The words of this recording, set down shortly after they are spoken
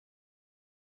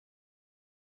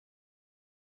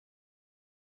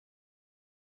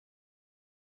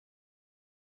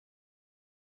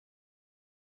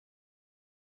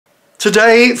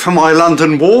Today, for my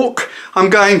London walk,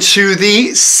 I'm going to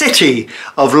the City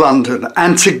of London,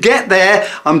 and to get there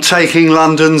I'm taking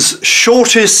London's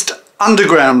shortest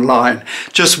underground line,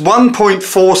 just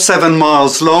 1.47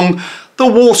 miles long, the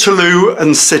Waterloo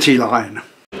and City Line.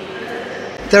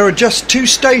 There are just two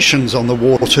stations on the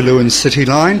Waterloo and City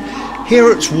Line,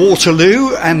 here at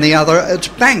Waterloo and the other at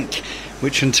Bank,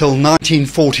 which until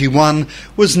 1941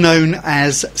 was known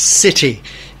as City.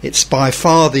 It's by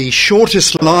far the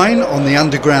shortest line on the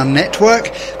underground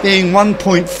network, being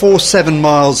 1.47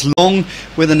 miles long,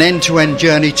 with an end-to-end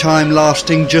journey time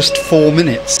lasting just 4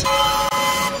 minutes.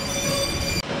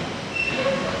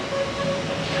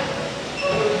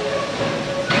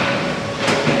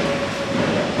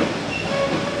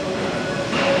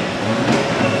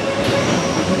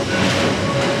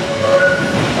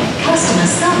 Customer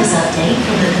service update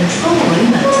from the control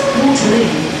room at Waterloo.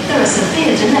 There are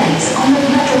severe delays on the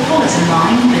Metropolitan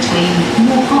line between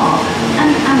Moore Park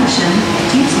and Amersham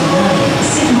due to an early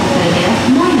signal failure.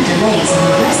 Minor delays on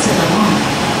the rest of the line.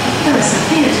 There are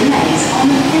severe delays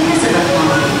on the Elizabeth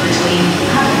line between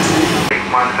Paddington.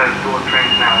 My first door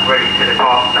train's now ready to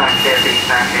depart. Stand here, please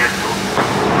stand here.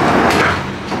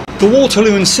 The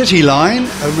Waterloo and City Line,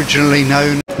 originally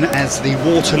known as the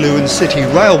Waterloo and City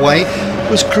Railway,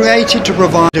 was created to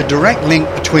provide a direct link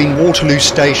between Waterloo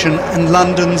Station and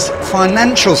London's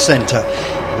financial centre.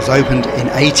 It was opened in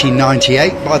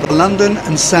 1898 by the London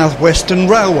and South Western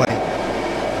Railway.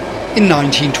 In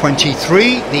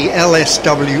 1923, the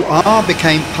LSWR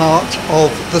became part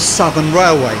of the Southern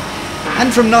Railway,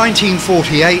 and from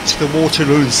 1948 the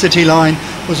Waterloo and City Line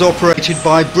was operated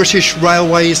by British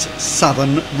Railways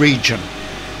Southern Region.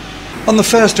 On the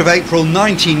 1st of April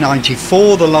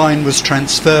 1994, the line was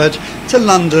transferred to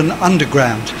London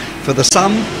Underground for the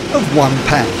sum of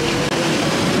 £1.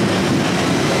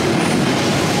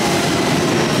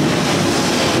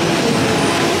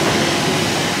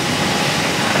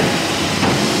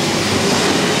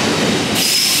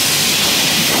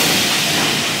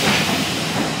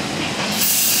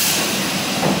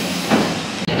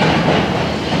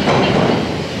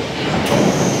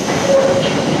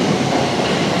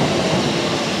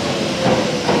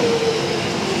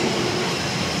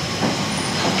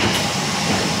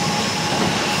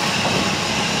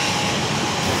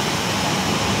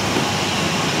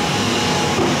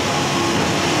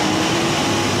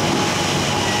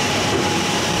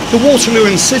 The Waterloo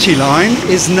and City Line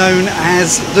is known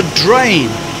as the Drain.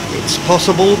 It's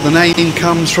possible the name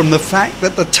comes from the fact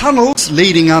that the tunnels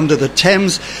leading under the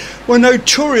Thames were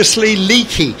notoriously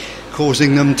leaky,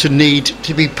 causing them to need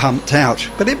to be pumped out.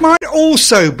 But it might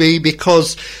also be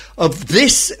because of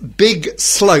this big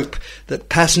slope that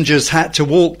passengers had to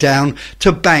walk down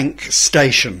to Bank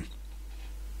Station.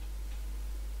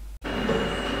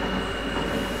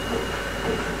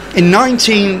 In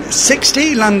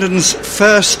 1960, London's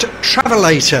first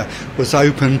travelator was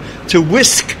open to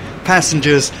whisk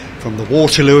passengers from the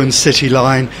Waterloo and City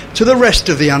Line to the rest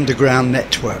of the underground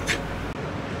network.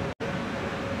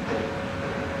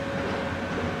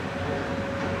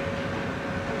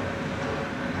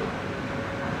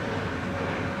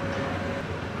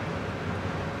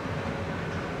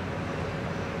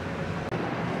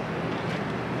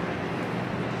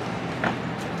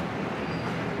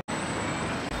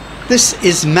 This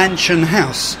is Mansion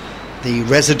House, the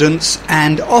residence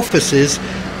and offices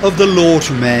of the Lord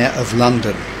Mayor of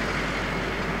London.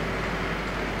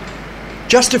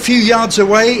 Just a few yards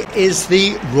away is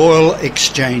the Royal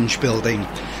Exchange building.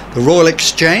 The Royal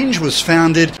Exchange was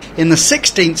founded in the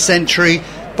 16th century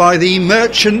by the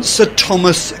merchant Sir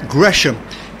Thomas Gresham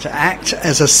to act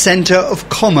as a centre of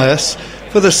commerce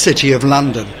for the City of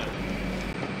London.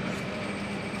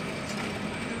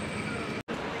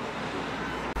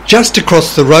 Just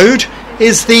across the road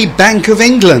is the Bank of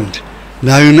England,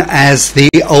 known as the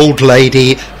Old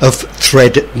Lady of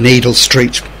Threadneedle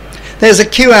Street. There's a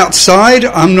queue outside.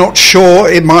 I'm not sure,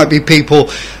 it might be people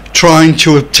trying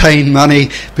to obtain money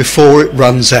before it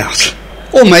runs out,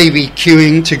 or maybe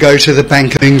queuing to go to the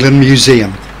Bank of England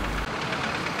Museum.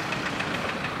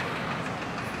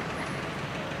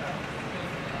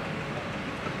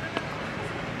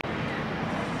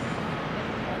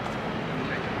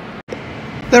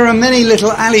 There are many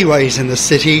little alleyways in the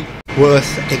city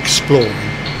worth exploring.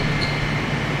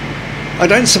 I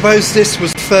don't suppose this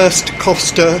was first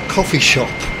Costa coffee shop.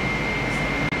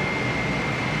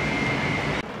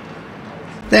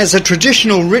 There's a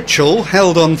traditional ritual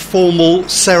held on formal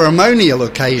ceremonial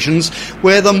occasions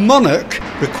where the monarch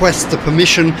requests the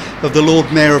permission of the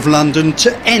Lord Mayor of London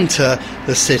to enter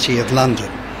the City of London.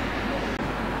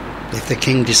 If the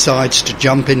king decides to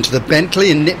jump into the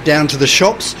Bentley and nip down to the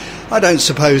shops, I don't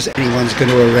suppose anyone's going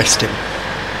to arrest him.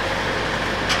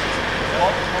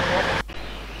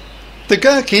 The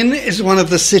Gherkin is one of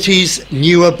the city's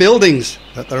newer buildings,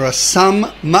 but there are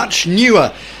some much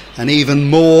newer and even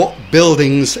more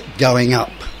buildings going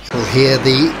up. You'll hear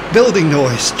the building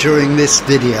noise during this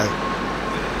video.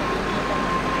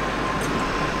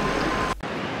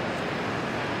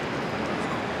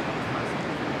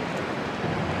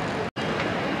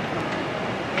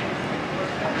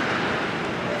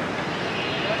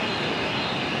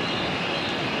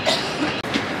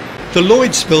 The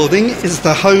Lloyd's building is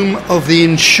the home of the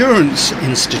insurance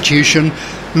institution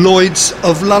Lloyd's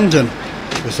of London.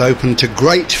 It was opened to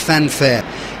great fanfare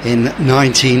in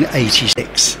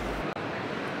 1986.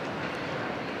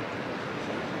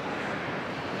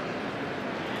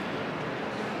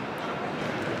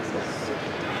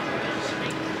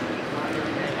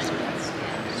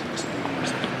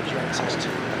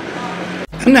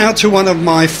 And now to one of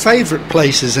my favourite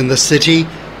places in the city,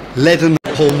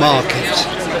 Leadenhall Market.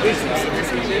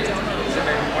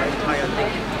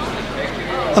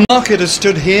 A market has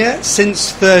stood here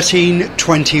since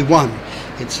 1321.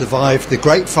 It survived the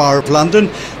Great Fire of London,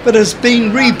 but has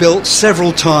been rebuilt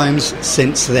several times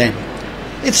since then.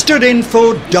 It stood in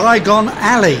for Diagon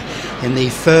Alley in the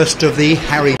first of the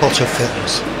Harry Potter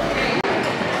films.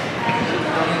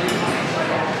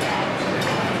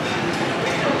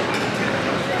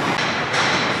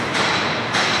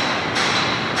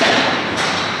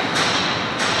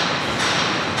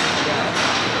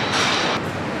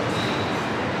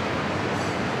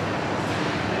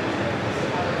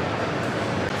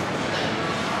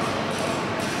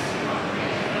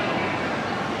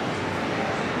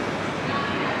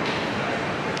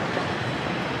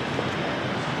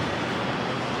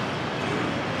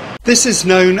 This is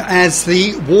known as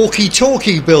the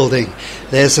Walkie-Talkie Building.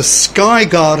 There's a sky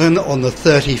garden on the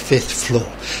 35th floor.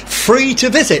 Free to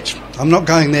visit. I'm not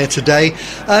going there today.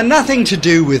 Nothing to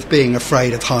do with being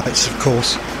afraid of heights, of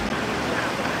course.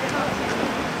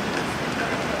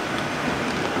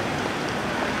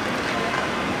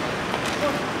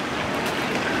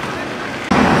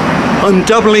 I'm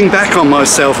doubling back on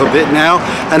myself a bit now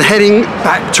and heading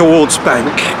back towards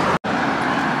Bank.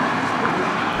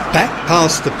 Back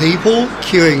past the people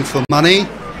queuing for money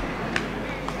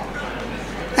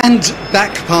and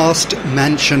back past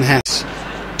Mansion House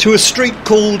to a street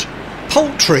called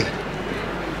Poultry.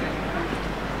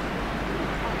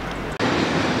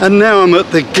 And now I'm at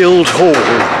the Guildhall.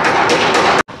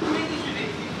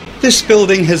 This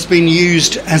building has been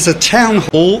used as a town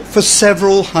hall for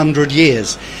several hundred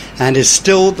years and is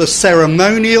still the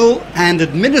ceremonial and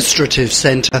administrative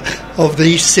centre of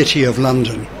the City of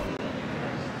London.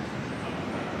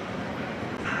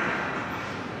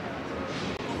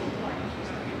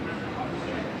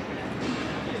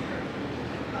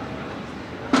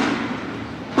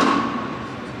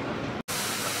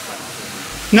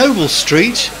 Noble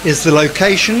Street is the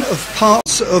location of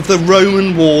parts of the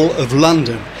Roman Wall of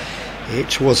London.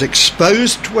 It was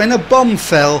exposed when a bomb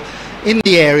fell in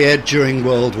the area during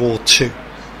World War II.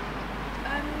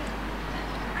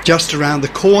 Just around the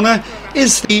corner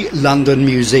is the London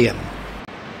Museum.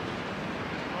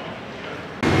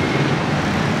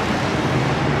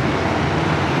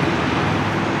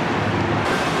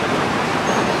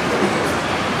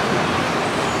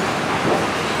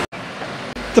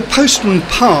 The Postman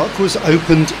Park was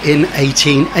opened in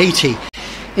 1880.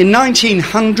 In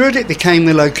 1900 it became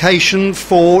the location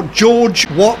for George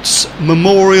Watt's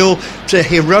Memorial to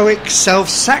Heroic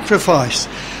Self-Sacrifice,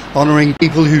 honouring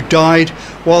people who died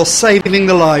while saving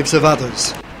the lives of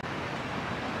others.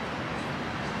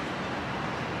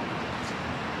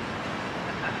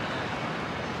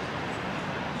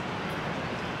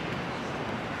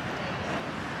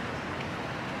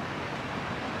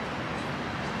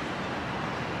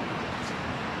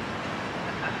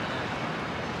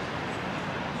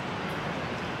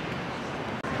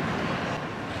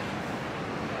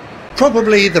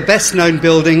 Probably the best known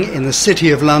building in the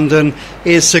City of London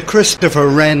is Sir Christopher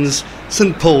Wren's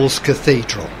St Paul's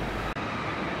Cathedral.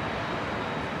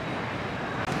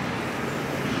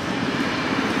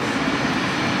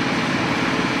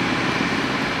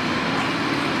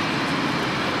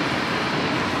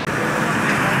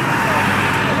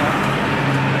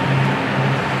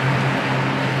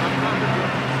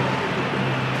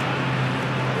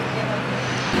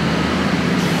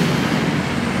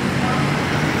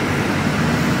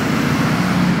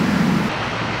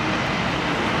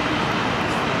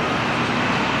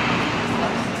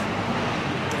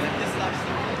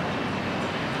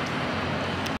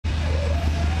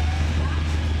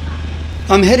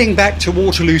 I'm heading back to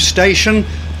Waterloo Station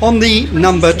on the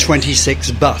number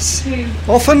 26 bus.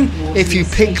 Often, if you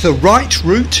pick the right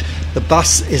route, the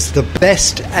bus is the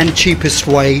best and cheapest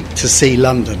way to see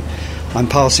London. I'm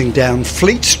passing down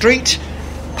Fleet Street,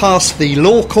 past the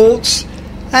Law Courts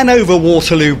and over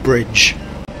Waterloo Bridge.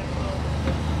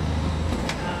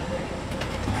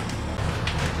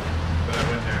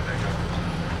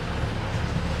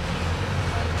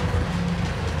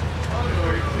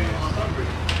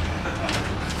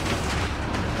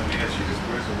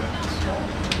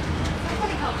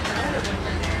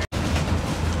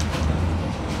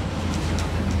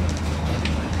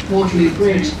 Waterloo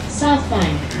Bridge, South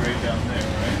Bank. Right down there,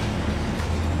 right?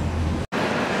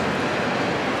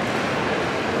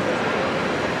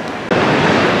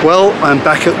 Well, I'm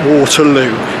back at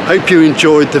Waterloo. Hope you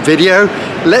enjoyed the video.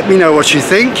 Let me know what you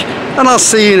think, and I'll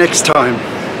see you next time.